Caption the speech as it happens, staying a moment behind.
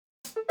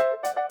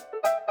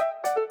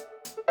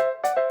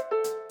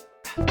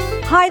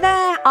Hi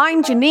there,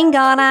 I'm Janine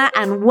Garner,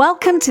 and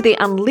welcome to the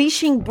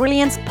Unleashing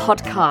Brilliance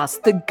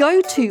podcast, the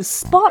go-to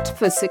spot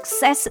for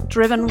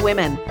success-driven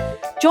women.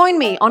 Join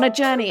me on a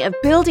journey of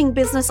building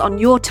business on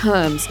your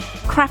terms,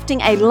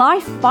 crafting a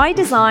life by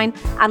design,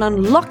 and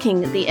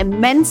unlocking the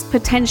immense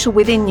potential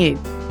within you.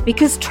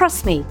 Because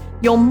trust me,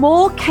 you're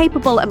more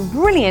capable and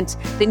brilliant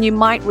than you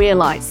might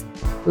realize.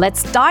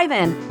 Let's dive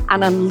in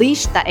and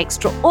unleash that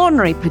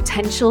extraordinary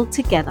potential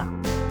together.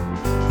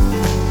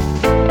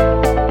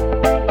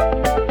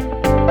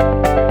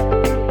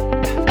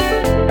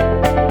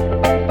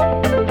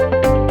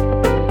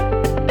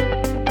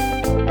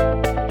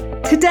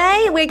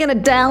 Today, we're going to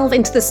delve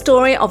into the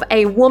story of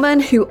a woman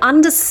who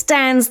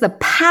understands the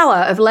power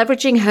of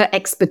leveraging her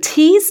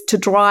expertise to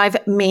drive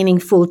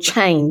meaningful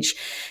change.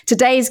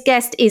 Today's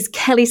guest is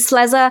Kelly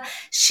Slessor.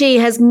 She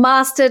has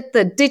mastered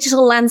the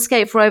digital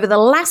landscape for over the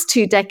last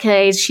 2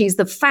 decades. She's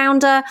the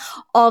founder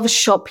of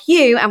Shop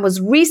You and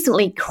was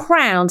recently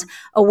crowned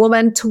a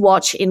woman to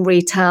watch in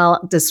retail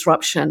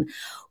disruption.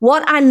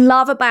 What I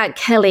love about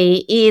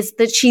Kelly is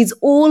that she's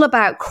all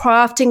about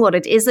crafting what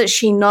it is that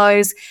she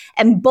knows,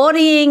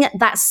 embodying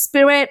that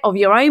spirit of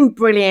your own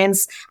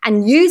brilliance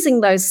and using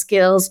those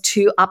skills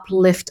to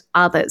uplift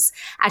others.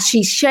 As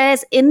she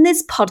shares in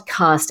this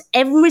podcast,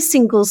 every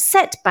single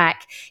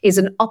setback is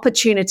an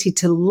opportunity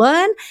to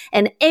learn,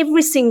 and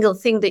every single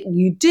thing that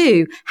you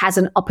do has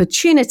an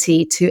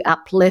opportunity to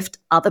uplift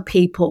other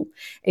people.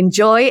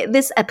 Enjoy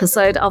this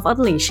episode of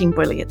Unleashing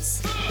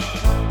Brilliance.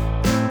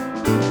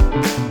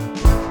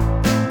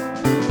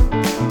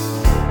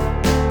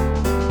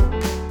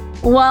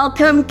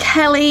 Welcome,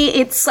 Kelly.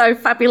 It's so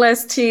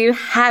fabulous to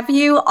have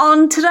you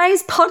on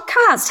today's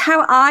podcast.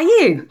 How are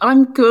you?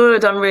 I'm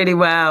good. I'm really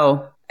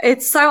well.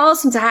 It's so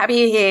awesome to have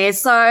you here.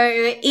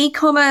 So,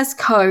 e-commerce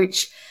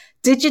coach,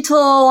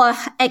 digital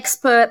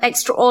expert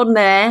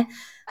extraordinaire,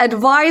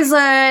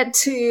 advisor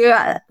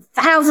to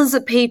thousands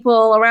of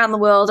people around the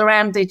world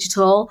around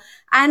digital.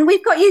 And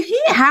we've got you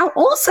here. How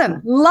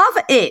awesome. Love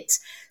it.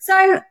 So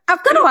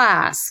I've got to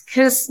ask,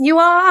 because you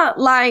are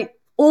like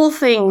all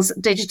things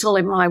digital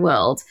in my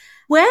world.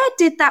 Where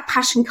did that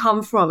passion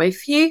come from?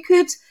 If you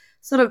could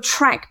sort of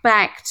track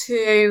back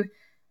to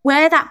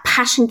where that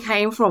passion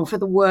came from for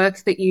the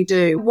work that you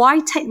do. Why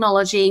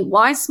technology?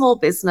 Why small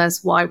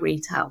business? Why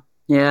retail?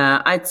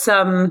 Yeah, it's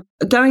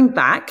going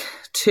back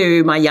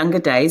to my younger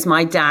days.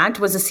 My dad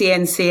was a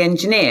CNC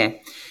engineer.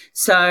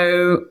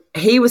 So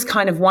he was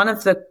kind of one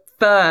of the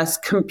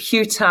first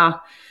computer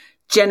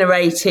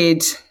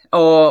generated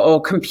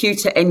or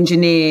computer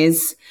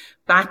engineers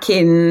back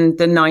in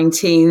the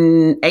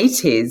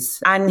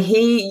 1980s. And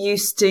he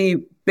used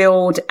to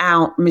build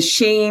out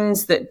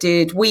machines that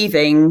did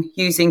weaving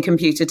using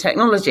computer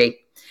technology.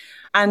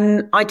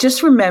 And I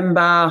just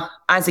remember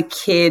as a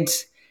kid,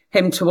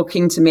 him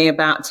talking to me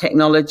about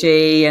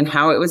technology and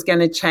how it was going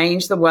to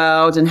change the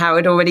world and how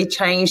it already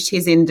changed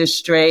his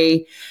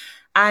industry.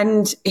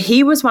 And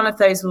he was one of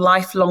those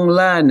lifelong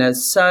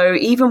learners. So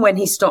even when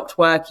he stopped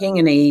working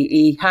and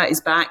he hurt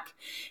his back,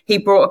 he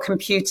brought a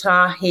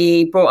computer,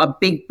 he brought a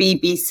big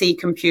BBC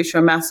computer,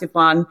 a massive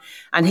one,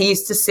 and he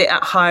used to sit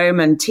at home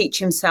and teach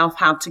himself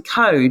how to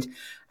code.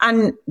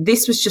 And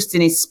this was just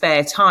in his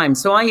spare time.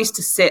 So I used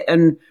to sit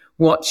and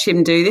watch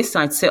him do this.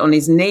 I'd sit on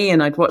his knee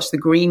and I'd watch the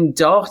green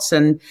dot,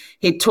 and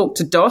he'd talk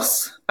to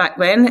DOS back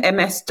then,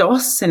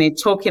 MS-DOS, and he'd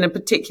talk in a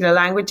particular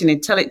language and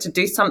he'd tell it to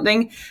do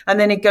something. And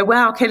then he'd go,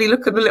 wow, Kelly,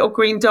 look at the little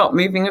green dot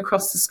moving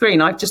across the screen.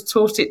 I've just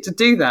taught it to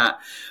do that,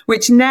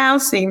 which now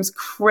seems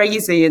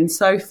crazy and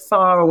so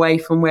far away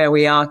from where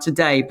we are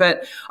today.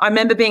 But I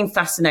remember being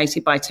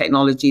fascinated by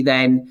technology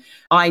then.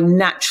 I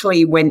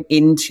naturally went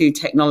into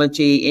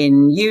technology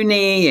in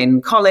uni,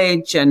 in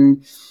college,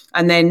 and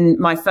then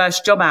my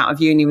first job out of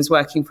uni was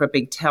working for a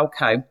big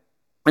telco.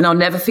 And I'll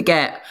never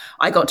forget,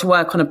 I got to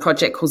work on a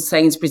project called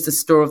Sainsbury's, the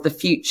Store of the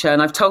Future.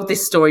 And I've told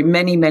this story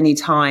many, many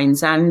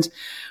times. And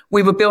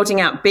we were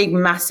building out big,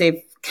 massive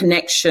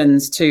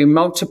connections to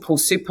multiple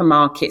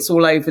supermarkets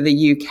all over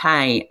the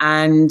UK.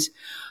 And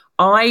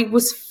I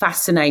was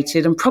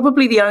fascinated, and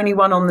probably the only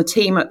one on the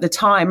team at the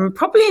time, and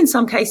probably in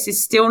some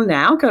cases still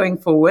now going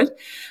forward,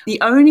 the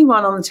only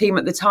one on the team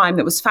at the time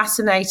that was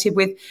fascinated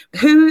with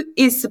who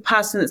is the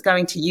person that's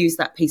going to use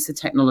that piece of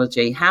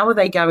technology? How are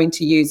they going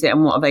to use it,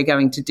 and what are they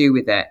going to do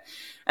with it?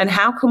 And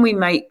how can we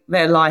make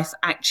their life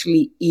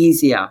actually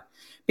easier?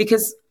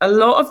 Because a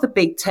lot of the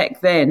big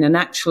tech then, and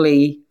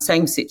actually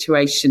same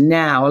situation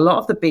now, a lot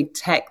of the big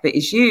tech that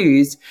is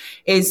used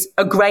is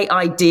a great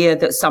idea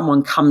that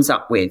someone comes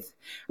up with,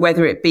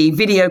 whether it be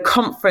video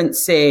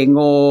conferencing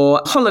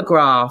or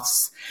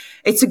holographs.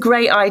 It's a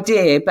great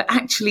idea, but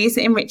actually, is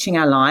it enriching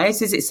our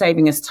lives? Is it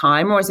saving us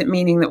time? Or is it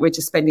meaning that we're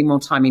just spending more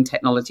time in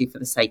technology for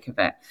the sake of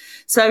it?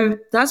 So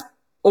that's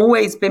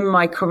always been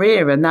my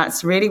career, and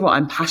that's really what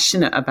I'm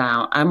passionate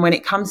about. And when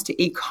it comes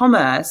to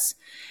e-commerce,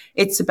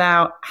 it's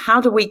about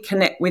how do we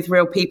connect with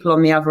real people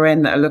on the other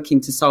end that are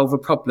looking to solve a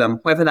problem,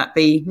 whether that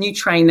be new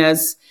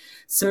trainers,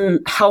 some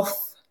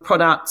health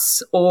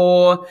products,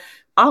 or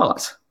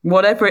art,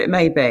 whatever it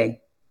may be.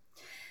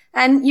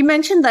 And you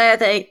mentioned there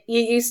that you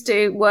used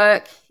to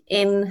work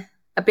in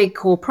a big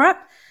corporate,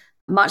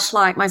 much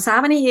like myself.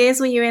 How many years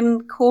were you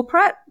in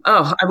corporate?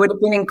 Oh, I would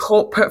have been in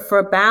corporate for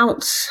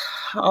about,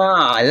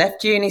 I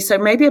left uni, so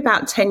maybe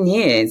about 10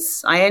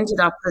 years. I ended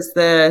up as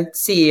the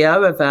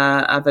CEO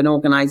of an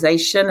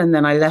organization, and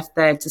then I left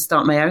there to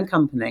start my own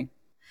company.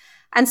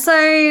 And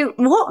so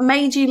what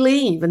made you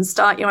leave and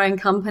start your own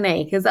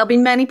company? Because there'll be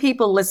many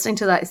people listening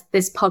to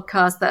this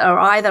podcast that are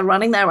either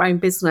running their own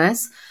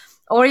business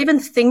or even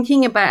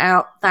thinking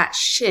about that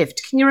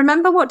shift. Can you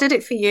remember what did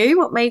it for you?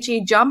 What made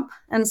you jump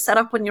and set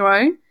up on your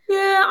own?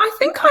 Yeah, I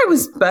think I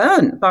was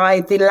burnt by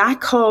the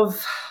lack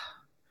of,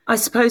 I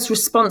suppose,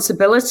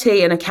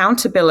 responsibility and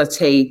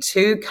accountability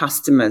to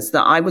customers.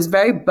 That I was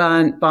very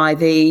burnt by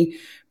the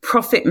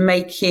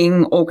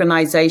profit-making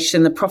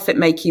organization, the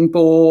profit-making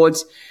board,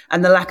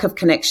 and the lack of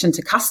connection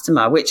to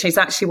customer, which is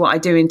actually what I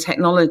do in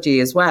technology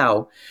as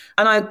well.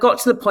 And I got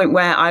to the point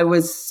where I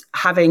was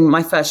having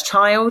my first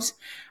child,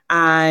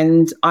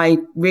 and I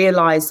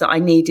realized that I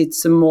needed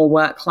some more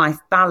work-life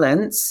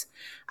balance.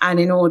 And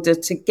in order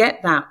to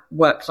get that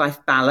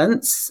work-life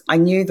balance, I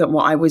knew that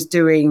what I was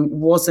doing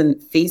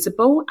wasn't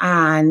feasible,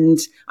 and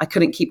I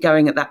couldn't keep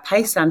going at that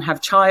pace and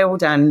have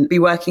child and be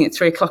working at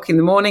 3:00 in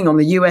the morning on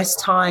the US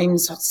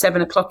times,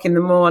 7:00 in the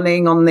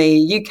morning on the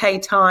UK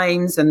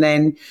times, and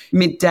then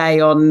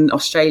midday on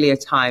Australia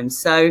times.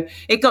 So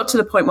it got to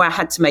the point where I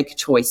had to make a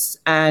choice.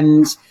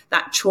 And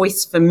that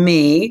choice for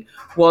me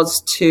was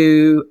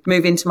to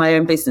move into my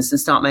own business and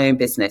start my own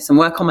business and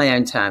work on my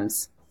own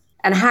terms.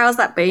 And how's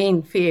that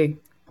been for you?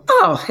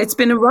 Oh, it's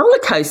been a roller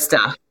coaster.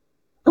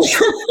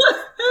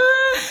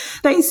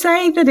 They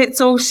say that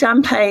it's all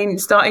champagne,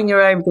 starting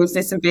your own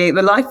business and being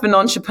the life of an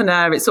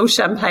entrepreneur. It's all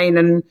champagne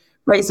and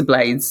razor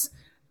blades.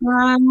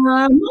 I'm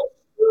not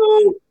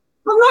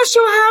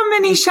sure how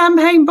many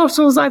champagne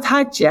bottles I've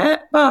had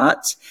yet,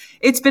 but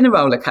it's been a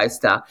roller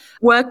coaster.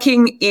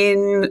 Working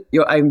in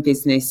your own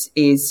business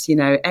is,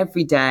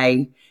 every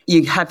day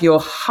you have your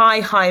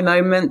high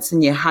moments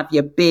and you have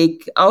your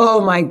big,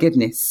 oh my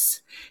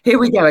goodness, here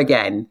we go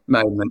again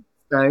moment.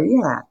 So,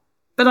 yeah,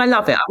 but I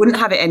love it. I wouldn't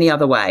have it any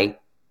other way.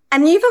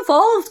 And you've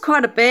evolved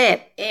quite a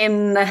bit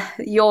in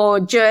your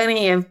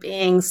journey of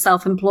being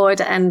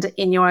self-employed and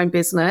in your own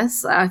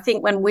business. I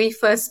think when we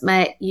first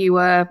met, you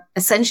were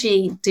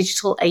essentially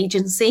digital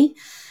agency.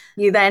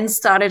 You then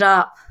started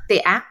up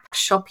the app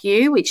Shop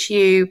You, which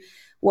you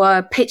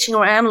were pitching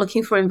around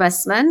looking for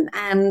investment.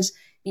 And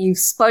you've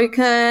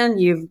spoken,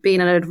 you've been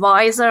an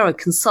advisor, a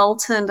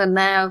consultant, and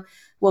now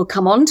we'll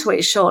come on to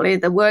it shortly,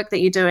 the work that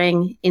you're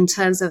doing in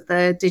terms of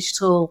the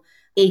digital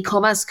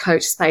e-commerce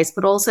coach space,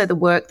 but also the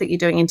work that you're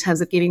doing in terms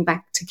of giving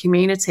back to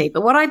community.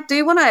 But what I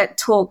do want to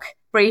talk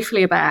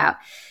briefly about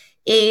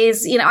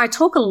is, I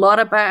talk a lot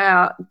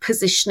about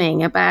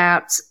positioning,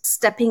 about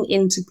stepping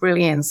into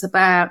brilliance,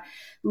 about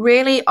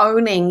really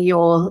owning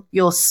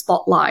your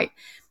spotlight.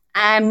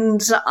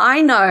 And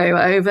I know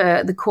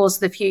over the course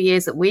of the few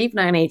years that we've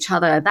known each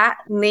other, that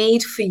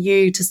need for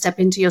you to step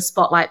into your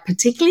spotlight,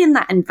 particularly in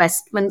that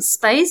investment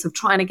space of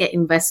trying to get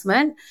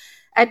investment,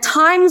 at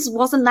times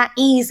wasn't that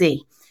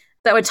easy.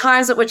 There were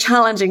times that were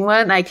challenging,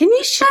 weren't they? Can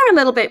you share a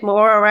little bit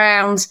more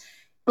around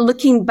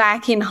looking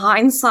back in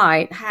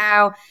hindsight,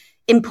 how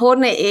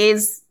important it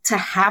is to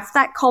have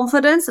that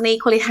confidence and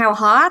equally how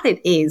hard it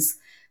is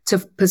to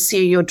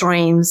pursue your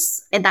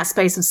dreams in that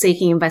space of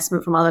seeking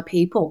investment from other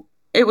people?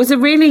 It was a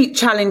really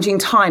challenging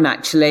time,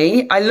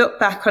 actually. I look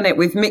back on it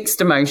with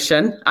mixed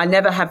emotion. I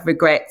never have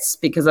regrets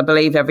because I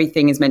believe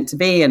everything is meant to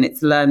be and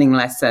it's a learning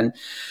lesson.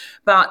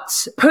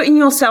 But putting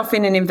yourself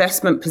in an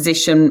investment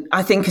position,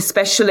 I think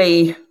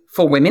especially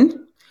for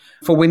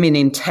women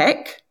in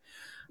tech,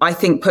 I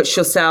think puts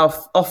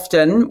yourself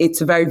often,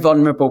 it's a very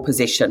vulnerable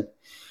position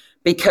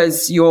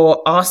because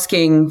you're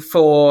asking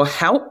for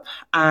help.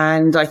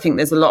 And I think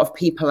there's a lot of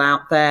people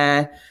out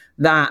there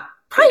that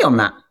prey on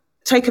that,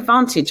 take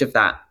advantage of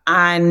that.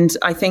 And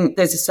I think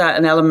there's a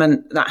certain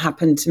element that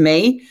happened to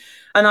me.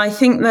 And I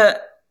think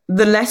that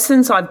the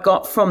lessons I've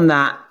got from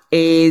that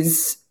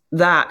is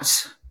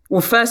that,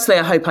 well, firstly,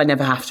 I hope I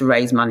never have to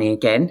raise money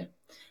again.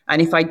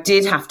 And if I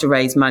did have to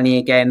raise money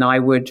again, I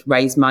would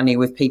raise money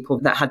with people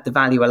that had the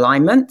value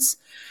alignments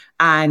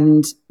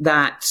and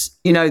that,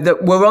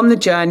 that were on the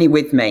journey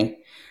with me.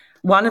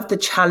 One of the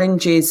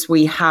challenges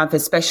we have,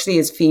 especially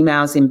as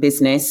females in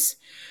business,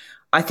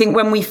 I think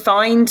when we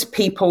find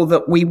people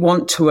that we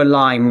want to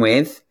align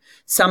with,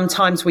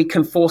 sometimes we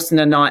can force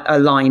an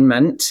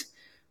alignment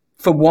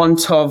for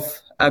want of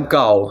a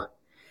goal.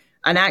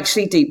 And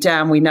actually deep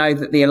down, we know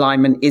that the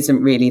alignment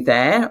isn't really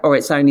there, or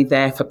it's only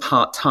there for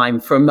part-time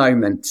for a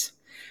moment.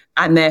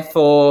 And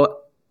therefore,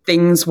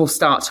 things will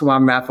start to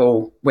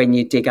unravel when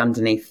you dig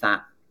underneath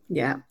that.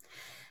 Yeah.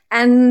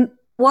 And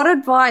what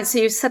advice,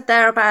 you said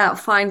there about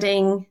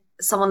finding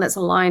someone that's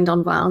aligned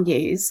on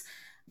values.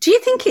 Do you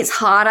think it's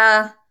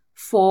harder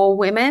for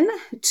women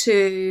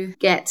to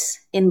get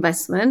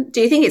investment?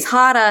 Do you think it's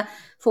harder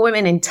for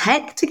women in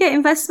tech to get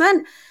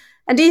investment?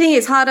 And do you think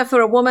it's harder for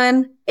a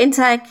woman in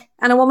tech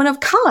and a woman of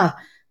color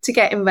to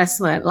get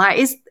investment? Like,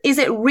 is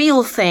it a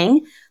real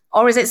thing?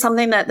 Or is it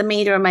something that the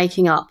media are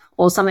making up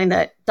or something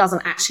that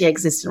doesn't actually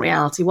exist in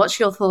reality? What's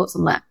your thoughts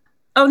on that?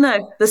 Oh,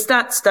 no, the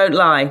stats don't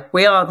lie.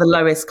 We are the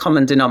lowest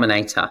common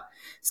denominator.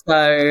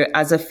 So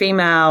as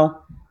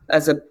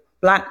a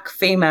Black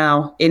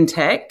female in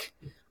tech,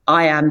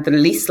 I am the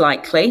least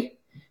likely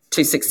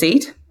to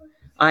succeed.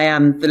 I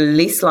am the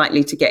least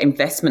likely to get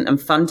investment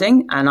and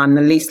funding, and I'm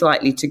the least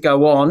likely to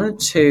go on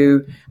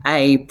to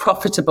a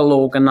profitable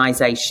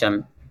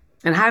organization.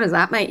 And how does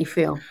that make you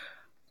feel?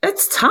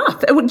 It's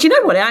tough. Do you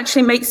know what it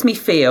actually makes me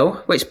feel,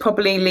 which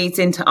probably leads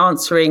into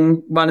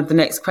answering one of the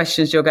next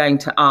questions you're going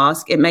to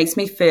ask? It makes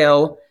me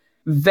feel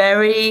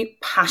very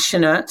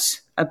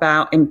passionate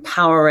about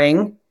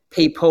empowering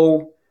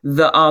people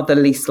that are the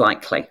least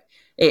likely.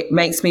 It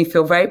makes me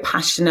feel very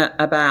passionate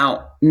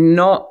about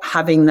not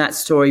having that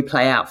story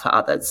play out for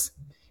others.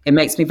 It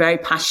makes me very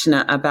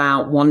passionate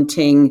about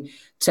wanting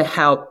to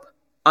help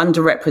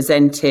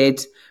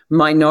underrepresented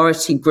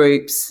minority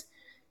groups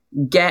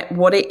get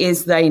what it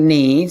is they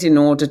need in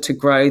order to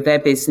grow their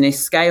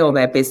business, scale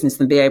their business,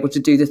 and be able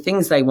to do the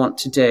things they want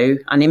to do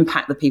and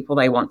impact the people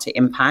they want to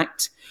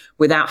impact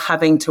without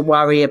having to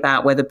worry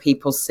about whether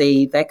people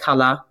see their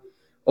color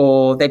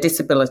or their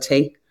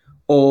disability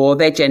or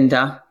their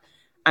gender,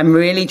 and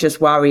really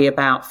just worry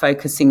about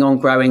focusing on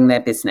growing their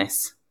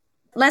business.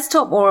 Let's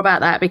talk more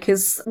about that,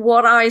 because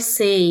what I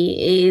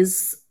see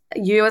is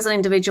you as an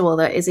individual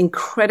that is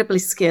incredibly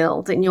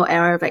skilled in your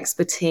area of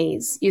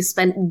expertise. You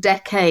spent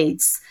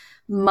decades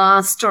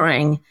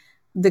mastering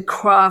the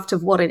craft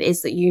of what it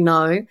is that you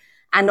know,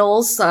 and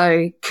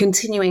also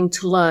continuing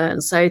to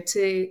learn. So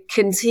to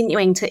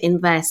continuing to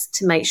invest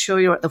to make sure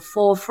you're at the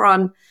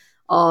forefront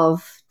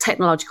of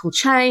technological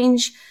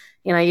change.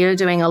 You know, you're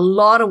doing a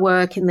lot of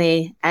work in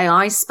the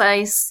AI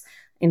space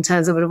in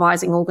terms of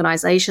advising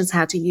organizations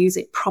how to use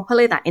it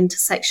properly, that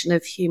intersection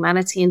of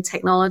humanity and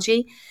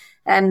technology.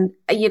 And,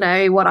 you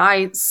know, what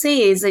I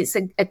see is it's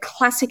a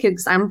classic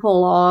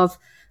example of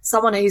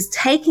someone who's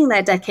taking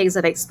their decades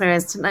of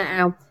experience to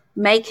now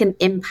make an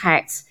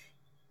impact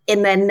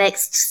in their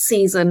next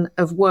season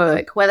of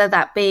work, whether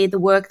that be the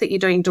work that you're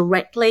doing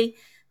directly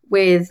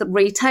with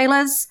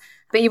retailers,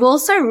 but you've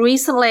also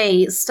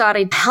recently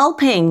started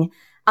helping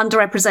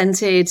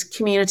underrepresented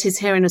communities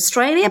here in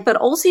Australia, but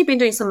also you've been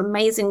doing some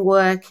amazing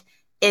work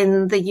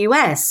in the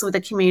US with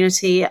the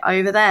community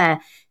over there.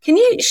 Can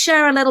you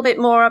share a little bit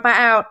more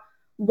about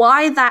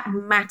why that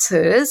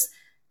matters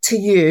to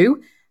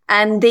you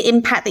and the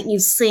impact that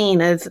you've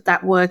seen of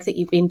that work that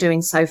you've been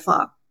doing so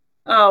far?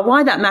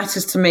 Why that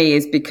matters to me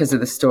is because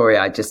of the story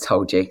I just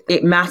told you.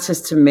 It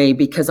matters to me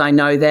because I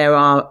know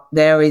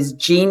there is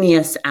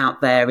genius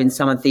out there in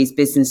some of these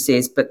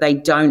businesses, but they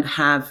don't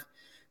have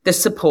the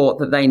support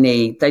that they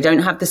need. They don't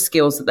have the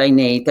skills that they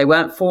need. They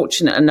weren't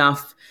fortunate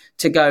enough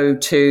to go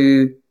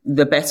to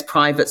the best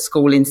private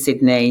school in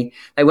Sydney.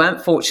 They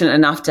weren't fortunate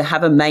enough to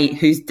have a mate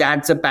whose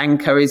dad's a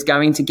banker who's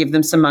going to give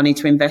them some money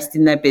to invest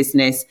in their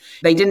business.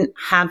 They didn't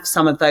have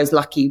some of those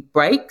lucky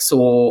breaks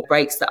or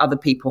breaks that other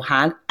people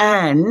had.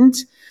 And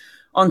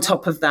on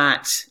top of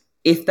that,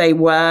 if they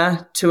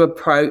were to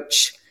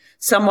approach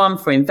someone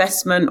for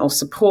investment or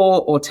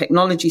support or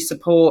technology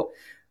support,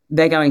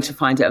 they're going to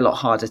find it a lot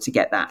harder to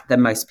get that than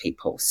most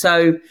people.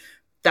 So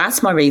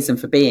that's my reason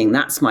for being.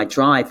 That's my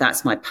drive.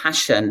 That's my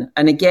passion.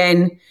 And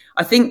again,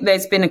 I think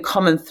there's been a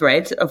common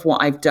thread of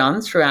what I've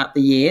done throughout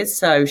the years.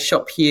 So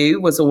Shop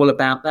You was all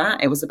about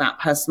that. It was about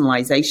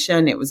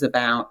personalization. It was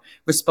about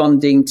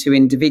responding to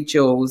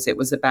individuals. It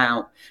was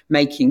about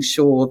making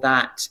sure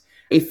that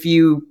if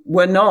you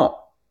were not,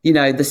 you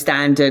know, the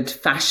standard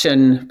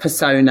fashion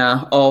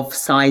persona of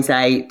size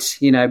 8,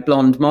 you know,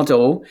 blonde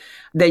model,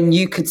 then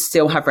you could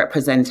still have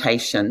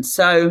representation.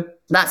 So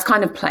that's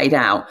kind of played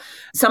out.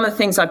 Some of the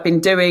things I've been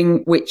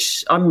doing,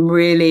 which I'm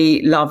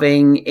really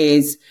loving,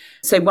 is,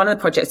 so one of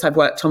the projects I've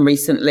worked on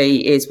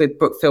recently is with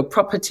Brookfield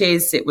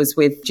Properties. It was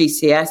with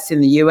GCS in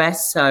the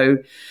US. So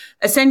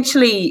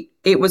essentially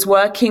it was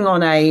working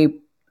on a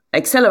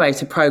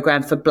accelerator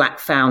program for Black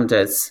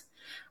founders.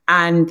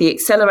 And the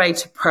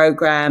accelerator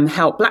program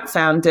helped Black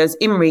founders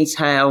in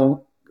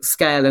retail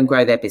scale and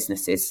grow their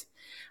businesses.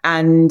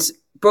 And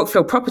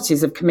Brookfield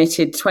Properties have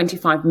committed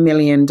 $25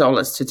 million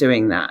to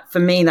doing that. For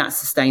me, that's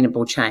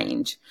sustainable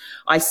change.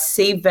 I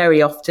see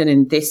very often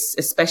in this,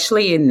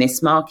 especially in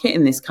this market,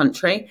 in this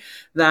country,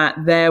 that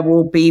there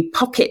will be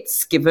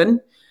pockets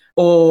given,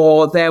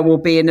 or there will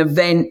be an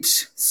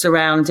event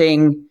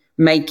surrounding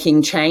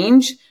making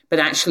change, but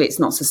actually it's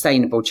not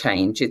sustainable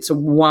change. It's a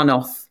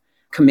one-off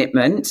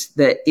commitment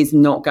that is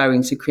not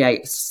going to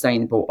create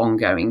sustainable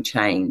ongoing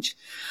change.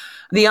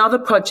 The other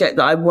project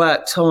that I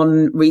worked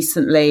on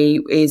recently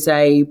is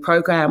a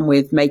program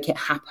with Make It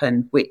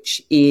Happen,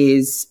 which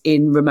is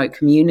in remote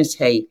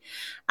community.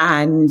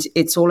 And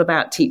it's all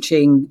about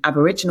teaching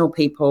Aboriginal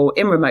people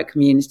in remote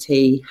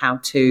community how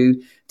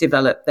to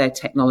develop their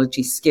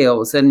technology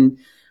skills. And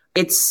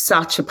it's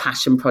such a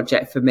passion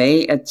project for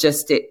me.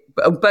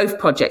 Both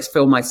projects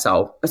fill my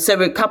soul.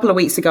 So a couple of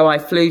weeks ago, I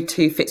flew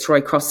to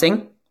Fitzroy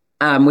Crossing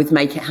with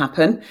Make It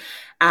Happen.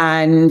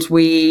 And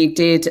we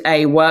did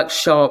a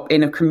workshop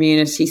in a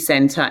community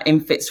centre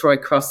in Fitzroy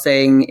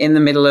Crossing in the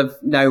middle of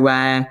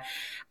nowhere.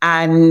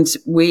 And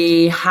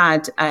we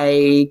had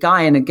a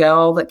guy and a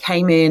girl that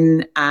came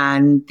in,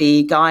 and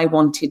the guy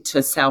wanted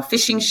to sell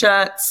fishing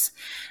shirts.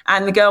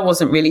 And the girl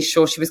wasn't really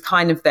sure. She was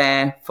kind of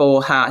there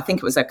for her, I think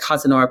it was her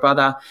cousin or her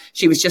brother.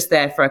 She was just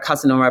there for her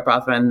cousin or her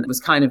brother, and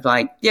was kind of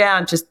like,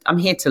 yeah, I'm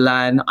here to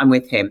learn. I'm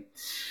with him.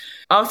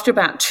 After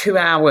about 2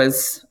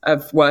 hours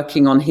of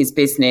working on his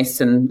business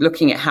and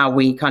looking at how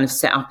we kind of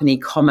set up an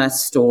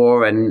e-commerce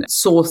store and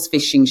source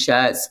fishing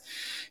shirts,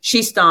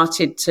 she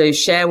started to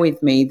share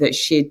with me that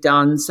she'd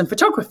done some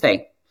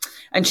photography.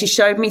 And she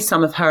showed me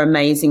some of her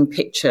amazing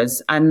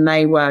pictures, and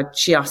they were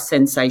just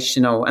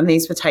sensational. And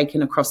these were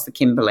taken across the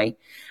Kimberley,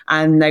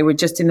 and they were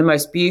just in the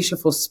most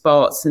beautiful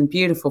spots and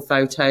beautiful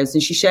photos.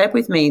 And she shared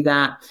with me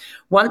that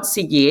once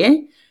a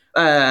year,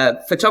 a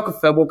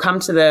photographer will come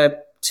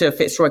to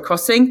Fitzroy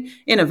Crossing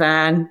in a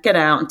van, get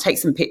out and take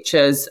some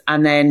pictures.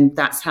 And then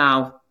that's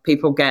how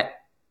people get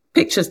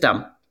pictures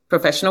done,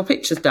 professional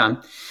pictures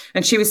done.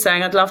 And she was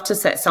saying, I'd love to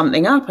set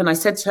something up. And I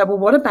said to her, well,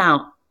 what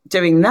about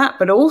doing that,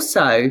 but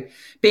also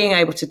being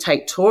able to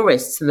take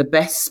tourists to the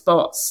best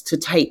spots to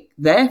take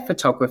their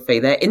photography,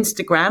 their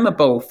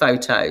Instagrammable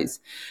photos?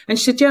 And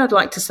she said, yeah, I'd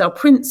like to sell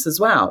prints as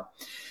well.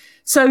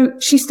 So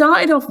she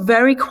started off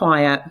very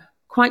quiet,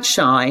 quite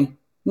shy,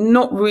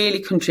 not really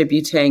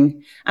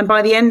contributing. And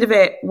by the end of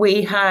it,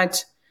 we had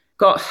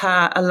got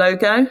her a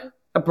logo,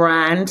 a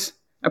brand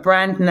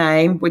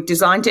name. We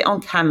designed it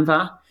on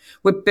Canva.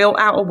 We built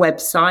out a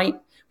website.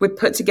 We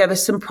put together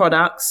some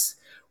products.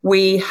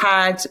 We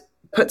had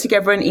put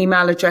together an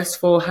email address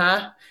for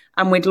her,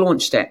 and we'd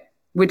launched it.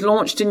 We'd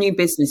launched a new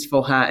business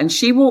for her, and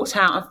she walked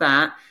out of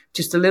that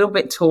just a little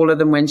bit taller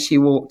than when she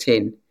walked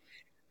in.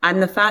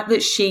 And the fact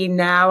that she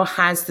now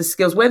has the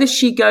skills, whether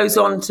she goes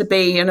on to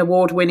be an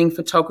award-winning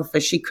photographer,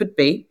 she could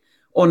be,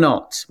 or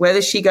not,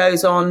 whether she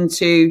goes on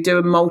to do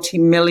a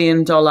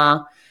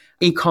multi-million-dollar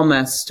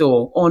e-commerce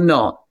store or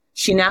not,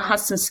 she now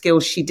has some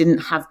skills she didn't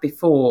have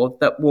before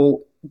that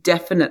will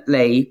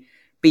definitely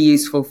be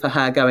useful for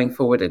her going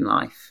forward in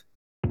life.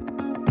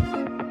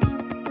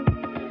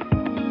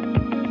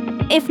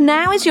 If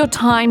now is your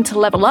time to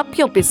level up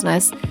your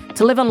business,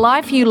 to live a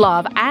life you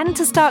love, and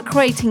to start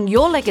creating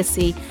your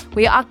legacy,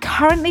 we are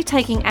currently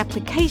taking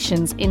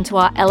applications into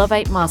our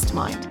Elevate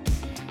Mastermind.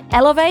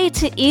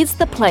 Elevate is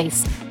the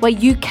place where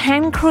you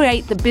can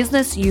create the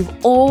business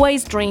you've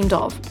always dreamed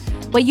of,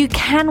 where you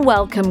can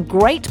welcome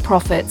great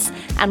profits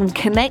and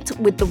connect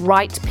with the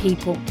right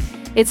people.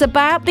 It's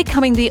about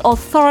becoming the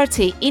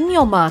authority in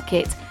your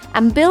market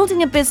and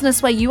building a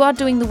business where you are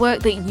doing the work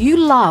that you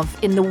love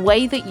in the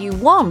way that you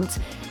want,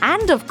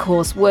 and of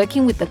course,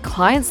 working with the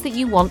clients that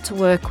you want to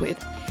work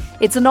with.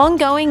 It's an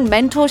ongoing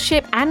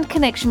mentorship and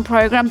connection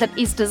program that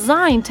is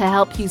designed to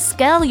help you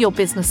scale your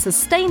business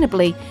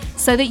sustainably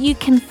so that you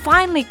can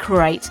finally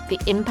create the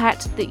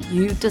impact that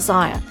you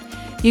desire.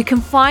 You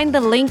can find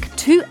the link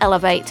to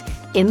Elevate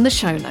in the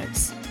show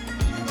notes.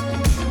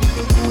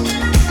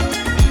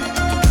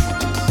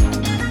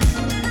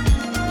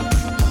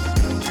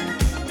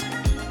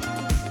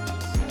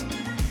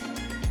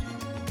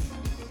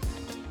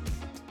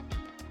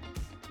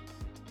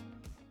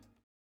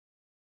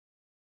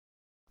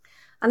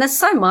 And there's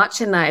so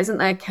much in that, isn't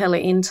there,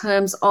 Kelly, in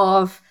terms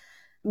of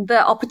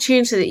the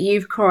opportunity that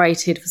you've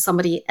created for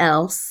somebody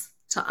else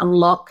to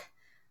unlock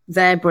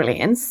their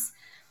brilliance,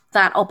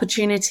 that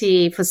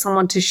opportunity for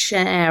someone to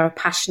share a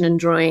passion and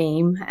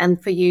dream, and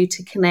for you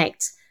to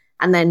connect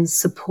and then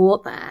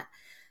support that.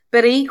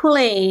 But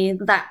equally,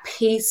 that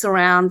piece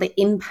around the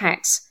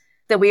impact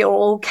that we are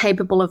all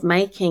capable of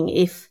making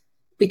if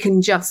we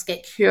can just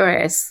get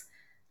curious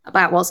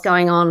about what's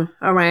going on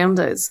around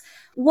us.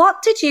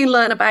 What did you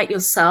learn about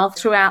yourself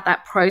throughout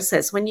that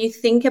process when you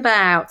think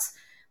about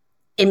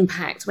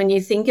impact, when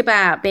you think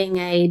about being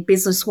a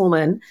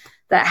businesswoman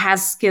that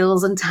has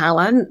skills and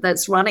talent,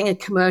 that's running a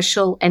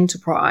commercial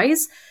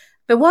enterprise?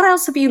 But what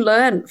else have you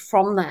learned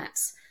from that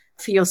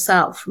for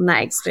yourself, from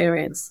that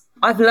experience?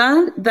 I've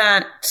learned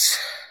that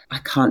I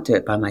can't do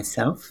it by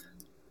myself,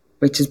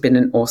 which has been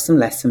an awesome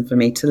lesson for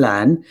me to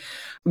learn.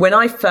 When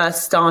I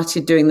first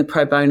started doing the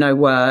pro bono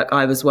work,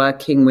 I was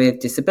working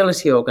with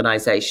disability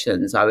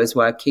organisations. I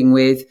worked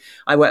with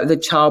a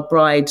child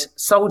bride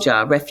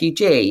soldier,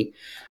 refugee,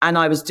 and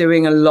I was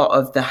doing a lot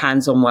of the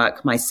hands-on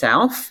work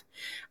myself.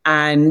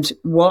 And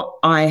what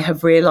I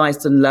have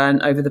realised and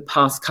learned over the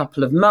past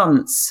couple of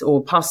months,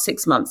 or past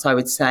 6 months, I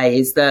would say,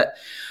 is that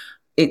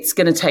it's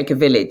going to take a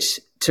village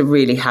to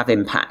really have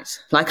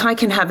impact. Like, I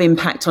can have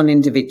impact on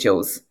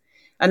individuals,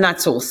 and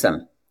that's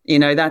awesome. You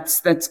know,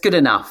 that's good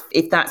enough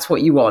if that's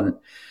what you want.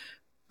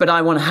 But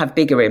I want to have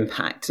bigger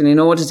impact. And in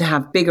order to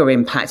have bigger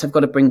impact, I've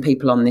got to bring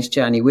people on this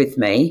journey with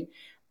me.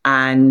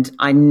 And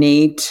I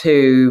need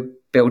to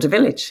build a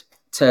village.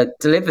 to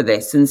deliver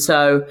this. And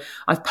so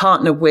I've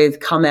partnered with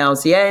Carmel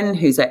Zien,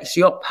 who's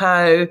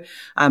ex-Yotpo,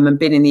 and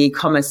been in the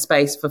e-commerce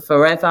space for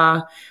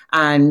forever.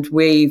 And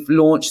we've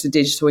launched the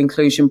Digital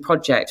Inclusion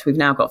Project. We've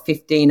now got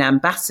 15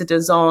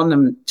 ambassadors on,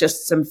 and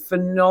just some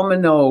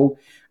phenomenal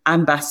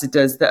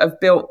ambassadors that have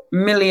built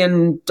 $1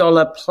 million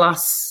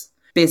plus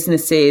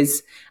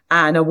businesses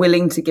and are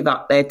willing to give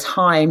up their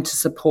time to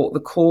support the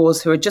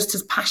cause, who are just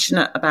as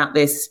passionate about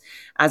this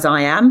as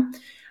I am.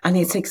 And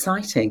it's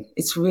exciting.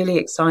 It's really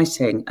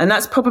exciting. And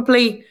that's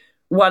probably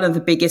one of the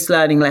biggest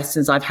learning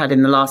lessons I've had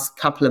in the last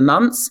couple of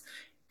months.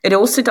 It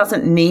also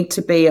doesn't need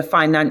to be a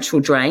financial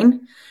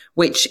drain,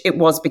 which it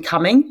was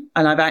becoming.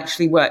 And I've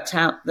actually worked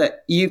out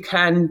that you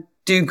can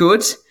do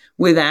good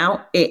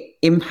without it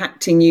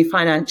impacting you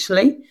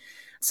financially.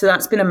 So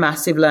that's been a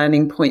massive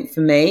learning point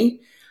for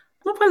me.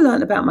 What have I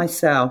learned about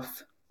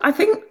myself? I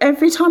think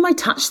every time I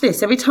touch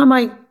this, every time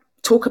I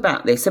talk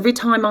about this, every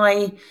time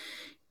I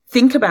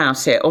think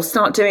about it or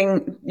start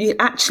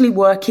actually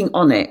working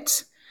on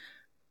it,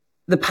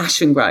 the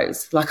passion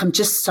grows. Like, I'm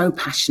just so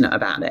passionate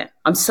about it.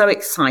 I'm so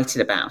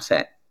excited about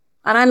it.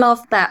 And I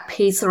love that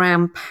piece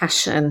around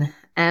passion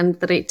and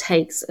that it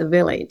takes a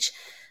village.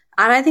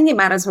 I don't think it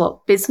matters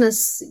what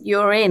business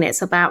you're in.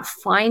 It's about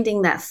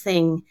finding that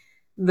thing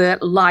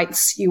that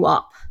lights you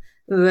up,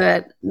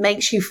 that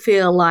makes you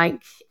feel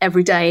like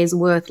every day is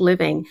worth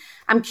living.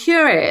 I'm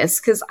curious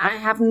because I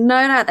have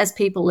no doubt there's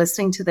people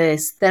listening to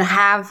this that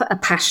have a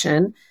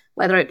passion,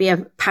 whether it be a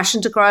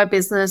passion to grow a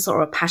business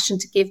or a passion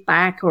to give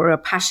back or a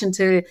passion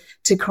to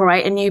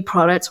create a new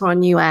product or a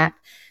new app,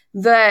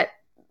 that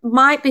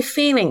might be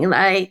feeling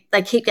like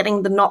they keep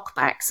getting the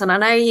knockbacks. And I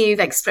know you've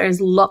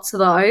experienced lots of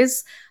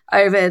those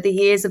over the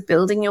years of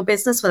building your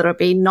business, whether it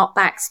be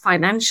knockbacks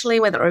financially,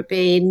 whether it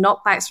be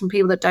knockbacks from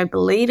people that don't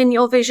believe in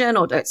your vision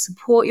or don't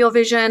support your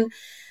vision,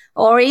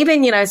 or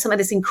even, some of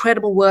this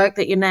incredible work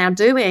that you're now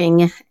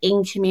doing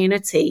in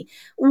community.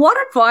 What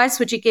advice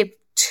would you give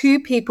to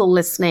people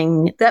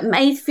listening that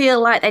may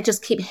feel like they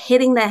just keep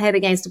hitting their head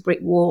against a brick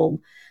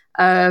wall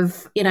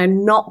of,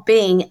 not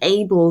being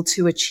able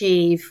to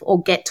achieve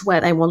or get to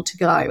where they want to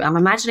go? I'm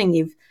imagining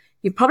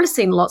you've probably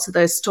seen lots of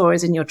those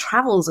stories in your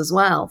travels as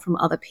well from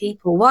other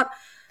people.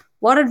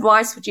 What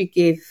advice would you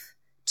give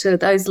to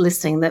those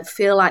listening that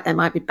feel like they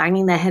might be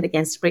banging their head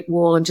against a brick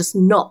wall and just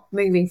not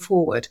moving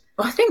forward?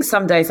 Well, I think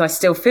some days I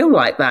still feel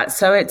like that.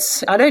 So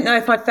I don't know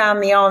if I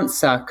found the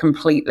answer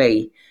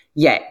completely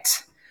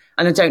yet.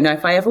 And I don't know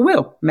if I ever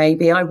will.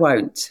 Maybe I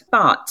won't.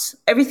 But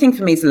everything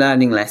for me is a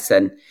learning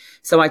lesson.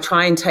 So I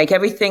try and take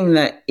everything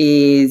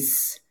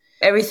that's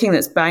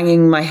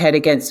banging my head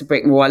against a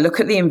brick wall. I look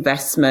at the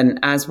investment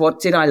as, what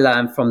did I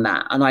learn from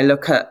that? And I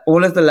look at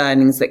all of the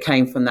learnings that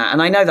came from that.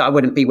 And I know that I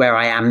wouldn't be where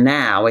I am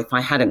now if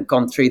I hadn't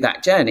gone through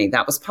that journey.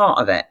 That was part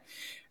of it.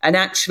 And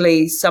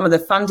actually, some of the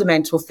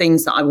fundamental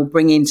things that I will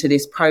bring into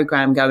this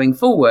program going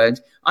forward,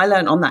 I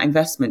learned on that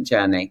investment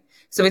journey.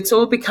 So it's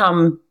all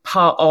become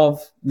part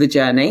of the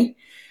journey.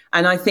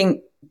 And I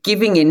think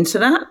giving into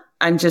that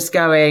and just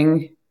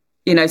going,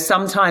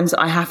 sometimes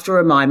I have to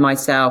remind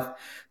myself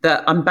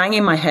that I'm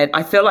banging my head.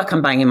 I feel like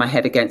I'm banging my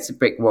head against a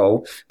brick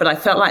wall, but I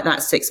felt like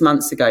that 6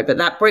 months ago. But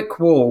that brick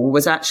wall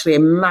was actually a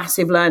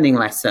massive learning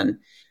lesson.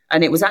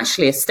 And it was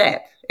actually a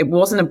step. It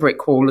wasn't a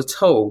brick wall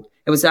at all.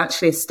 It was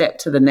actually a step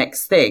to the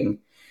next thing.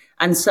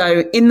 And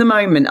so in the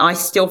moment, I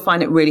still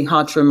find it really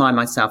hard to remind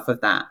myself of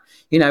that.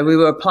 We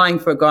were applying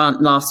for a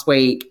grant last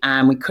week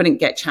and we couldn't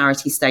get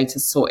charity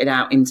status sorted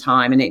out in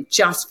time. And it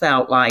just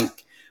felt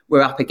like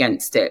we're up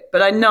against it.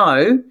 But I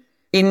know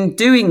in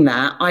doing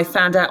that, I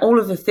found out all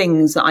of the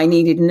things that I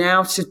needed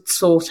now to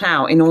sort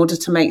out in order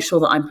to make sure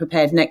that I'm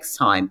prepared next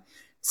time.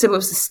 So it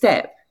was a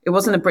step. It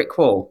wasn't a brick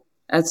wall.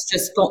 It's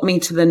just got me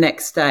to the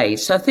next stage.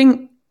 So I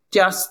think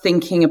just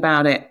thinking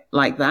about it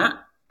like that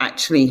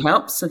actually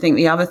helps. I think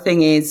the other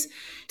thing is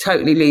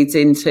totally leads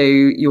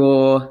into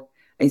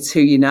it's who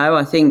you know.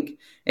 I think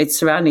it's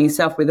surrounding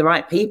yourself with the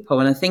right people.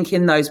 And I think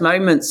in those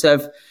moments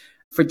of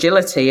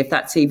fragility, if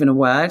that's even a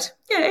word,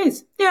 yeah, it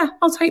is. Yeah,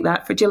 I'll take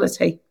that,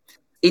 fragility.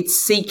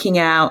 It's seeking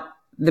out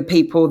the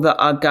people that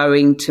are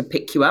going to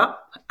pick you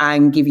up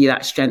and give you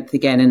that strength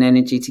again and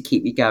energy to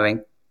keep you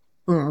going.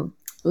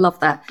 Love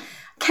that.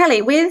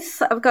 Kelly,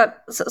 I've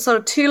got sort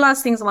of two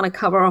last things I want to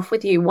cover off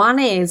with you. One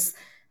is,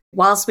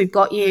 whilst we've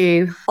got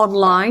you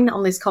online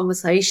on this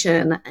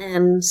conversation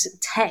and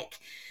tech,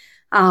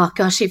 oh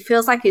gosh, it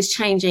feels like it's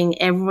changing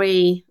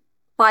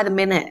by the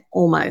minute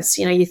almost.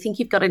 You think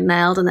you've got it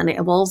nailed and then it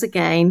evolves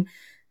again.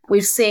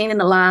 We've seen in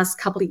the last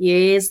couple of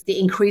years the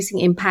increasing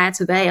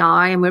impact of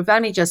AI, and we've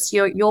only just,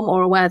 you're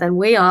more aware than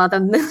we are,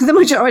 than the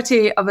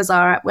majority of us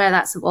are, at where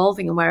that's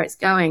evolving and where it's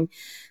going.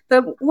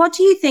 But what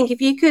do you think,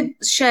 if you could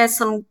share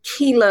some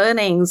key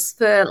learnings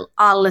for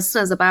our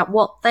listeners about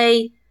what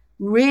they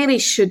really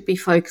should be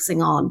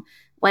focusing on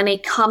when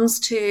it comes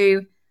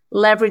to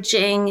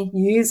leveraging,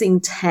 using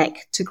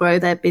tech to grow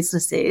their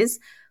businesses,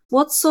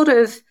 what sort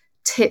of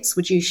tips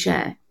would you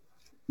share?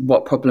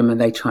 What problem are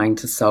they trying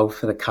to solve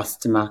for the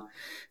customer?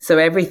 So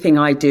everything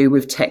I do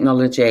with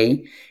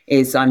technology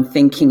is I'm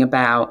thinking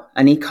about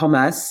an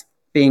e-commerce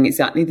being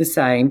exactly the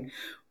same.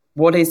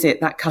 What is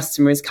it that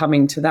customer is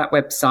coming to that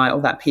website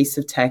or that piece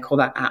of tech or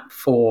that app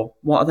for?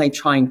 What are they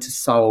trying to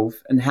solve?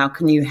 And how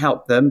can you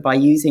help them by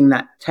using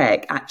that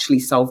tech actually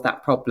solve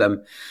that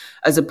problem?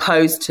 As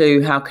opposed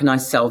to, how can I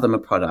sell them a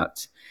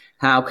product?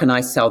 How can I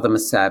sell them a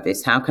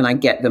service? How can I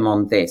get them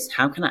on this?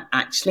 How can I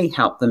actually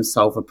help them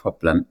solve a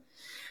problem?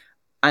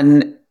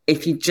 And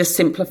if you just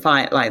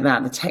simplify it like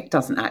that, the tech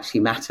doesn't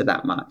actually matter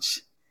that much.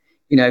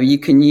 You know, you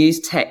can use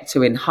tech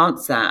to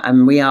enhance that.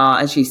 And we are,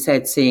 as you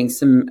said, seeing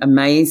some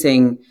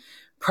amazing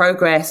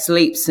progress,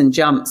 leaps and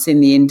jumps in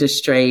the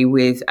industry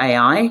with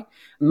AI.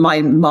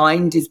 My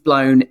mind is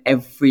blown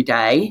every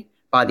day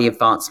by the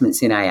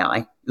advancements in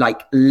AI,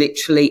 like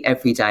literally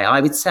every day.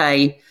 I would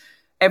say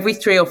every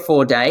 3 or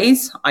 4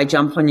 days, I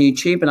jump on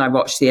YouTube and I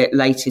watch the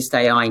latest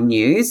AI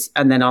news,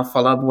 and then I'll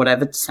follow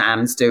whatever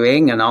Sam's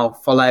doing, and I'll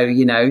follow,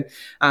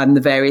 the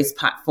various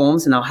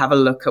platforms, and I'll have a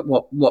look at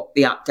what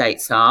the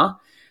updates are.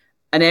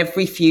 And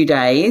every few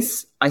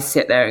days, I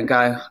sit there and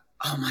go,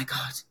 oh my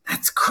God,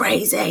 that's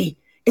crazy.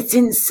 It's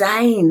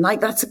insane. Like,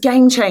 that's a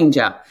game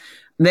changer.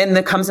 Then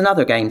there comes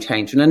another game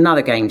changer and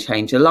another game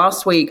changer.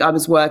 Last week, I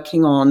was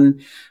working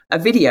on a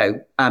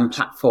video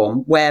platform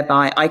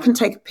whereby I can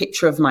take a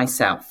picture of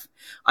myself.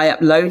 I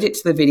upload it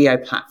to the video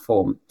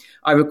platform.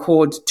 I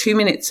record 2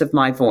 minutes of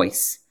my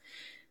voice.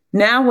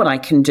 Now what I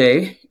can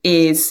do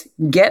is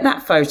get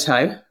that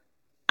photo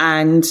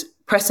and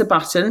press a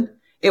button.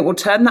 It will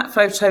turn that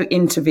photo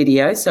into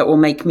video, so it will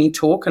make me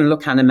talk and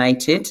look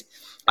animated.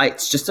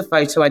 It's just a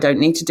photo. I don't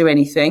need to do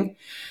anything.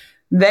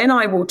 Then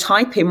I will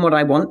type in what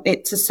I want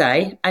it to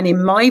say, and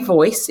in my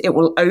voice, it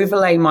will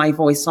overlay my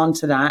voice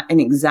onto that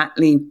and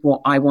exactly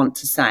what I want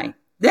to say.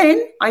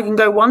 Then I can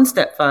go one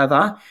step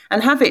further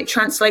and have it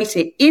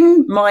translated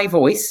in my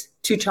voice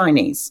to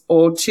Chinese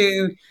or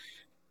to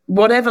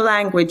whatever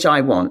language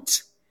I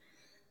want.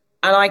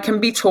 And I can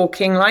be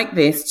talking like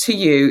this to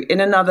you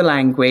in another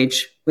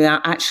language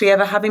without actually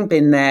ever having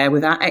been there,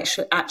 without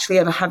actually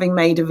ever having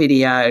made a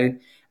video,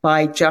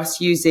 by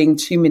just using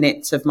 2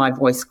 minutes of my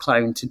voice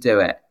clone to do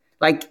it.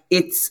 Like,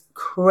 it's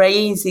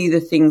crazy the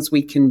things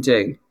we can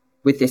do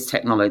with this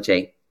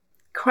technology.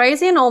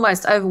 Crazy and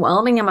almost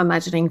overwhelming, I'm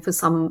imagining, for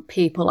some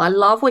people. I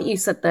love what you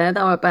said there,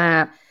 though,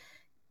 about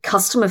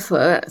customer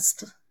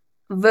first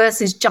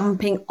versus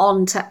jumping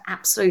onto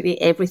absolutely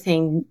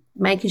everything,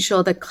 making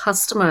sure the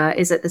customer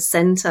is at the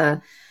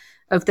center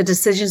of the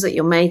decisions that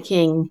you're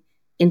making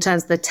in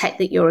terms of the tech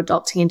that you're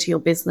adopting into your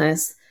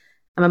business.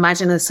 I'm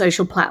imagining the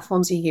social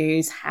platforms you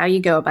use, how you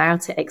go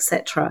about it,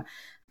 etc.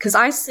 Because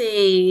I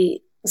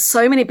see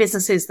so many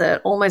businesses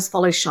that almost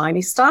follow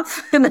shiny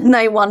stuff and then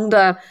they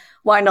wonder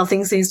why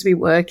nothing seems to be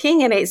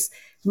working. And it's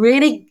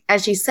really,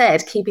 as you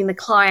said, keeping the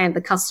client,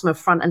 the customer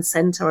front and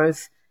center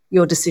of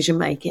your decision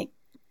making.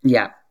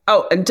 Yeah.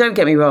 Oh, and don't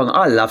get me wrong,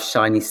 I love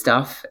shiny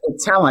stuff.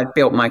 It's how I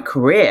built my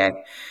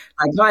career.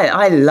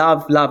 I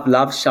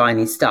love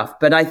shiny stuff.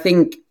 But I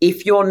think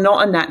if you're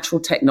not a natural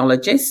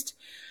technologist,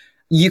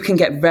 you can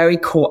get very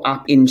caught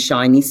up in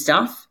shiny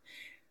stuff.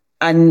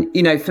 And,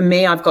 for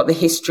me, I've got the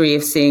history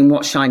of seeing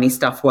what shiny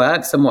stuff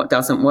works and what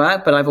doesn't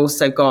work. But I've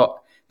also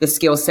got the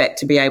skill set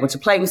to be able to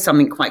play with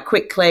something quite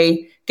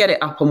quickly, get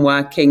it up and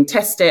working,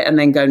 test it, and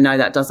then go, no,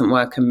 that doesn't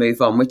work, and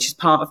move on, which is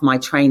part of my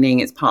training.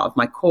 It's part of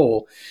my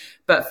core.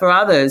 But for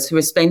others who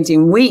are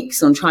spending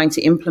weeks on trying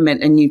to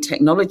implement a new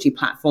technology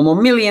platform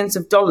or millions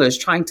of dollars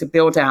trying to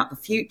build out the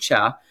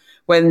future,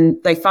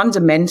 when they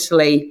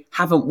fundamentally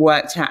haven't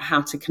worked out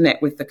how to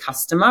connect with the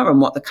customer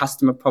and what the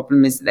customer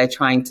problem is that they're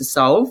trying to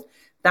solve,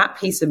 that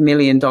piece of $1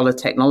 million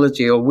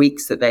technology or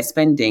weeks that they're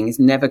spending is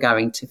never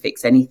going to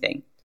fix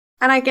anything.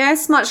 And I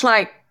guess much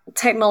like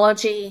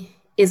technology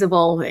is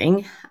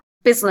evolving,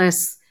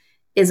 business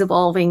is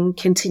evolving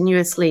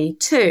continuously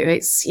too.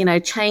 It's,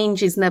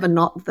 change is never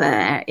not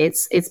there.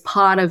 It's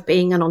part of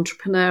being an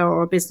entrepreneur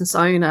or a business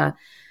owner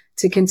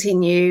to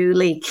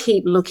continually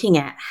keep looking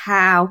at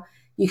how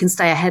you can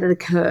stay ahead of the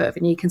curve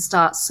and you can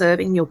start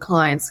serving your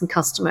clients and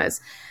customers.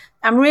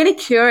 I'm really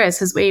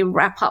curious as we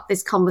wrap up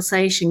this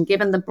conversation,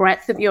 given the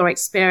breadth of your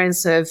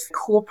experience of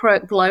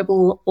corporate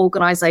global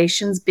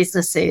organizations,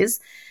 businesses,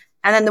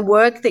 and then the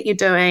work that you're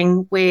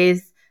doing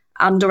with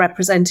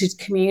underrepresented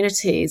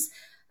communities,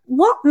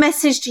 what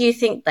message do you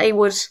think they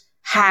would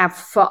have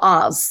for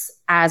us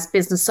as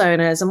business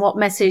owners? And what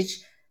message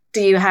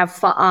do you have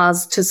for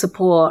us to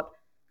support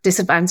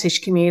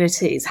disadvantaged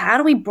communities? How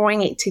do we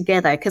bring it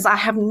together? Because I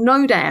have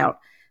no doubt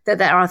that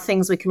there are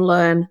things we can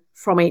learn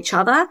from each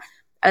other,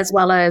 as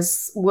well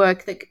as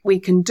work that we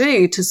can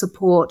do to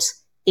support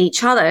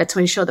each other to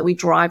ensure that we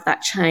drive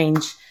that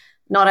change,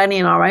 not only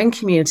in our own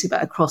community,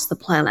 but across the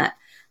planet.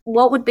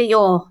 What would be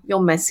your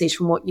message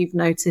from what you've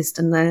noticed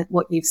and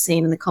what you've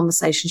seen in the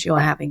conversations you're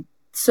having?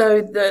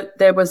 So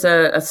there was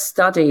a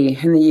study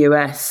in the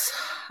US.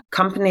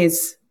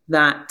 Companies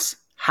that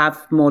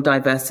have more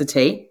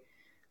diversity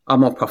are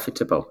more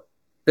profitable.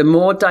 The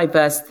more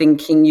diverse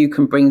thinking you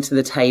can bring to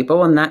the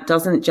table, and that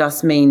doesn't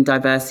just mean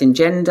diverse in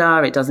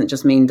gender, it doesn't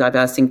just mean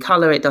diverse in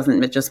color, it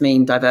doesn't just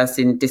mean diverse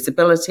in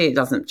disability, it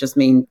doesn't just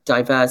mean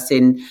diverse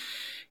in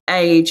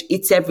age,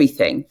 it's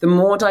everything. The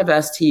more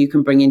diversity you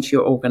can bring into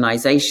your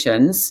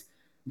organizations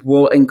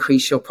will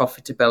increase your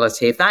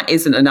profitability. If that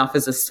isn't enough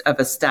of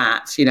a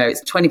stat,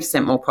 it's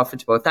 20% more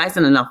profitable. If that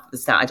isn't enough of a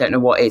stat, I don't know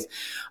what is.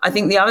 I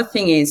think the other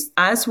thing is,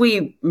 as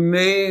we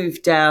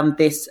move down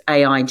this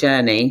AI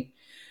journey,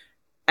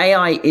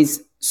 AI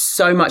is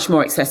so much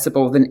more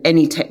accessible than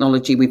any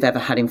technology we've ever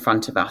had in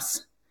front of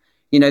us.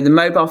 The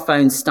mobile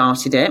phone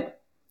started it,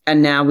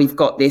 and now we've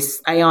got this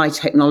AI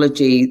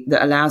technology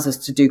that allows us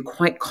to do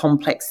quite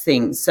complex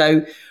things.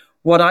 So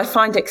what I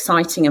find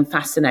exciting and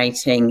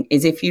fascinating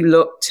is if you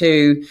look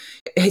to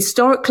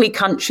historically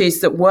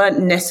countries that weren't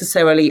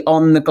necessarily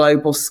on the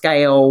global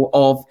scale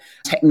of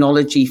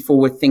technology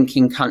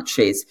forward-thinking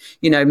countries,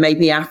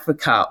 maybe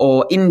Africa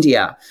or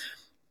India,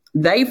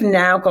 they've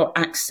now got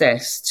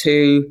access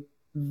to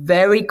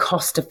very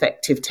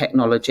cost-effective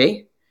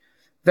technology,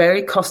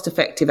 very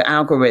cost-effective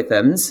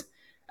algorithms,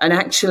 and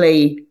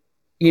actually,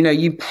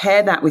 you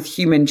pair that with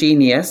human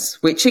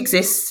genius, which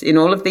exists in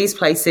all of these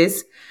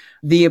places,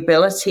 the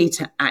ability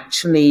to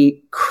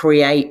actually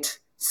create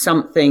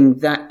something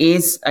that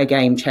is a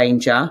game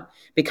changer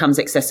becomes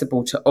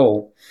accessible to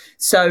all.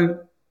 So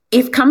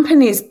if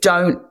companies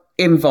don't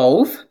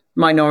involve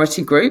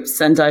minority groups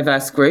and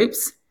diverse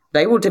groups,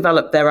 they will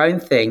develop their own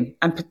thing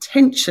and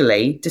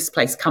potentially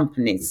displace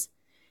companies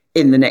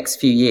in the next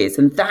few years.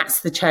 And that's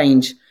the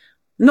change.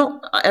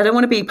 I don't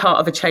want to be part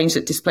of a change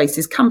that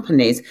displaces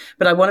companies,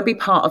 but I want to be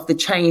part of the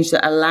change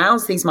that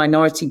allows these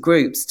minority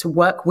groups to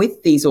work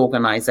with these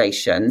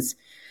organizations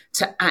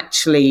to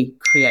actually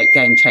create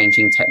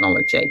game-changing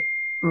technology.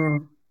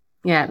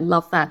 Yeah,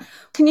 love that.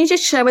 Can you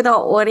just share with our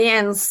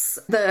audience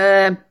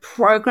the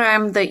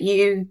program that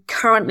you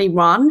currently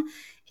run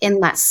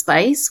in that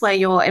space where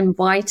you're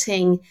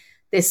inviting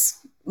this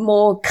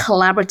more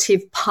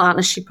collaborative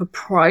partnership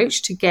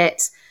approach to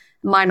get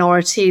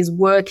minorities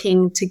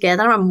working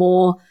together and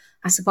more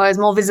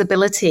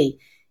visibility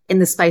in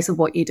the space of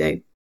what you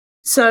do?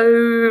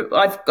 So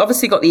I've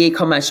obviously got the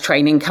e-commerce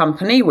training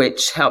company,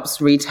 which helps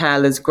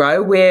retailers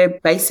grow. We're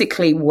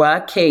basically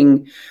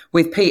working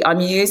with I'm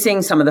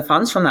using some of the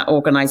funds from that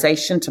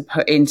organization to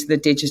put into the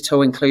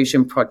digital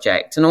inclusion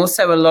project. And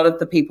also a lot of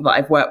the people that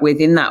I've worked with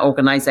in that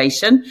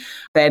organization,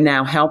 they're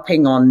now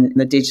helping on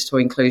the digital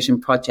inclusion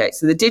project.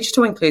 So the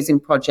digital inclusion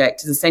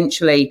project is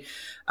essentially,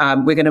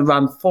 we're going to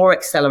run 4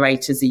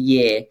 accelerators a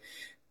year.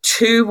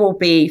 2 will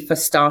be for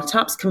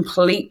startups,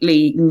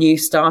 completely new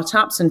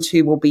startups, and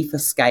 2 will be for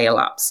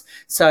scale-ups.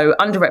 So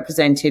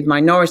underrepresented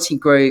minority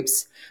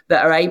groups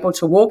that are able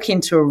to walk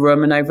into a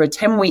room and over a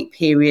 10-week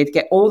period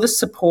get all the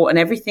support and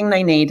everything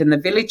they need and the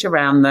village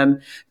around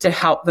them to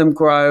help them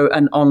grow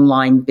an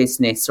online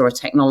business or a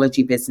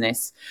technology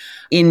business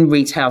in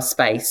retail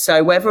space.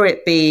 So whether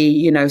it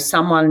be,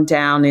 someone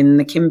down in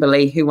the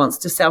Kimberley who wants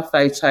to sell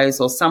photos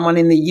or someone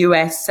in the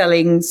US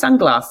selling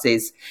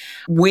sunglasses,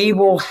 we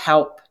will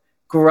help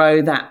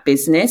grow that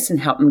business and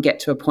help them get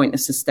to a point of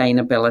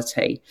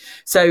sustainability.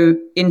 So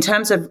in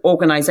terms of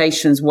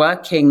organizations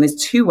working, there's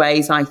 2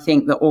 ways I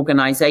think that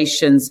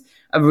organizations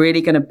are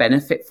really going to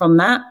benefit from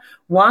that.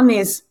 One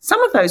is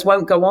some of those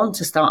won't go on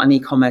to start an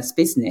e-commerce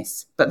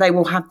business, but they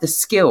will have the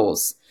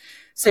skills.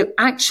 So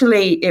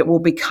actually it will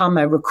become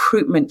a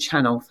recruitment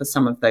channel for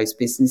some of those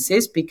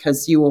businesses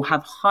because you will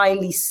have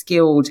highly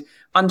skilled,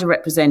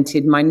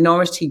 underrepresented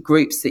minority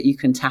groups that you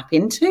can tap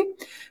into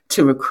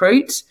to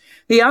recruit.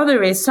 The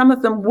other is some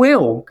of them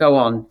will go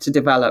on to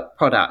develop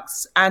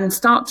products and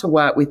start to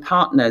work with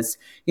partners,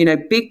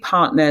 big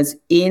partners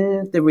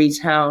in the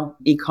retail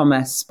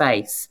e-commerce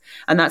space.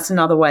 And that's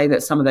another way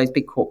that some of those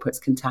big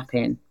corporates can tap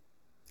in.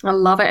 I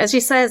love it. As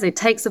you say, it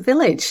takes a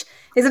village.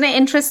 Isn't it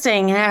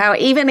interesting how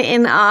even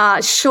in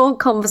our short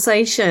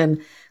conversation,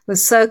 we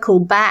circle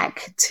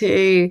back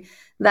to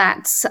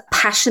that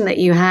passion that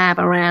you have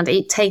around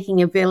it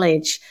taking a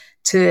village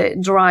to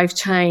drive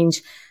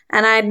change.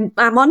 And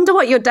I wonder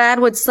what your dad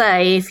would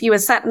say if you were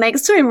sat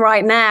next to him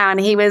right now and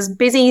he was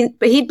busy,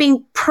 but he'd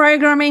been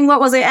programming,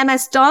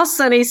 MS-DOS,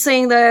 and he's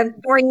seeing the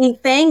green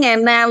thing,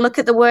 and now look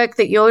at the work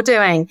that you're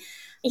doing.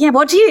 Yeah,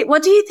 what do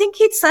you think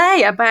he'd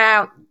say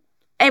about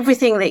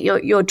everything that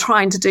you're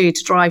trying to do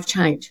to drive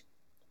change?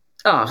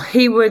 Oh,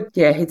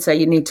 he'd say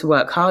you need to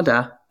work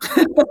harder.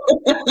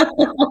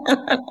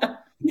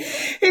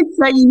 He'd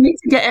say you need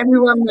to get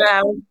everyone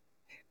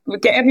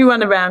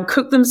around,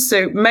 cook them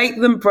soup, make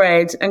them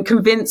bread, and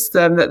convince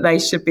them that they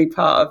should be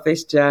part of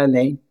this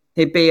journey.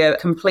 He'd be a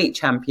complete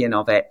champion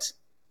of it.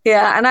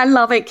 Yeah, and I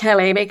love it,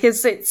 Kelly,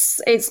 because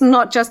it's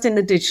not just in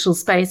the digital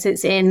space,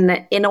 it's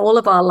in all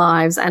of our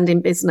lives and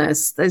in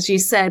business. As you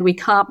said, we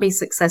can't be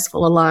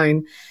successful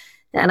alone.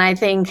 And I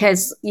think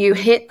as you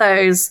hit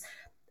those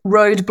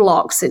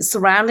roadblocks, it's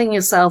surrounding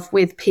yourself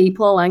with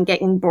people and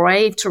getting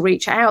brave to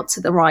reach out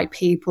to the right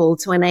people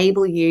to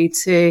enable you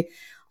to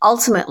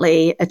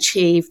ultimately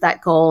achieve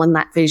that goal and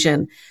that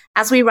vision.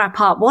 As we wrap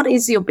up, what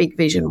is your big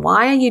vision?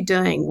 Why are you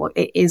doing what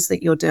it is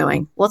that you're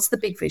doing? What's the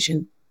big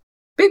vision?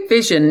 Big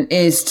vision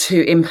is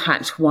to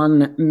impact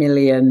 1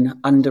 million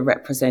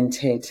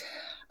underrepresented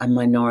and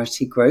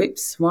minority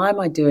groups. Why am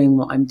I doing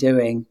what I'm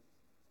doing?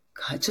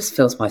 God, it just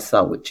fills my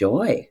soul with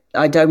joy.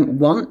 I don't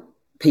want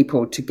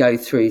people to go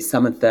through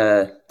some of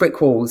the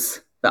brick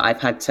walls that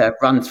I've had to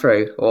run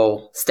through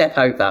or step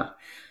over.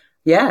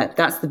 Yeah,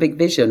 that's the big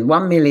vision.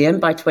 1 million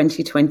by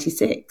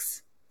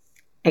 2026.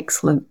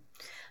 Excellent.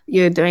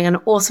 You're doing an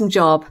awesome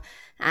job.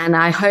 And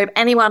I hope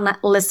anyone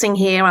listening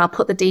here, I'll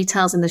put the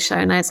details in the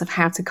show notes of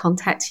how to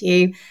contact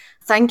you.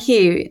 Thank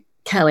you,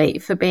 Kelly,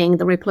 for being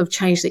the ripple of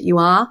change that you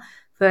are,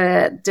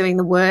 for doing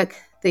the work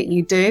that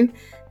you do,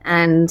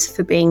 and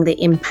for being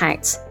the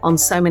impact on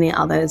so many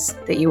others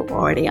that you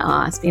already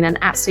are. It's been an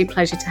absolute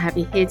pleasure to have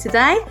you here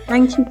today.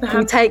 Thank you for having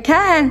me. You take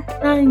care.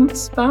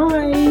 Thanks.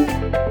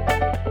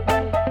 Bye.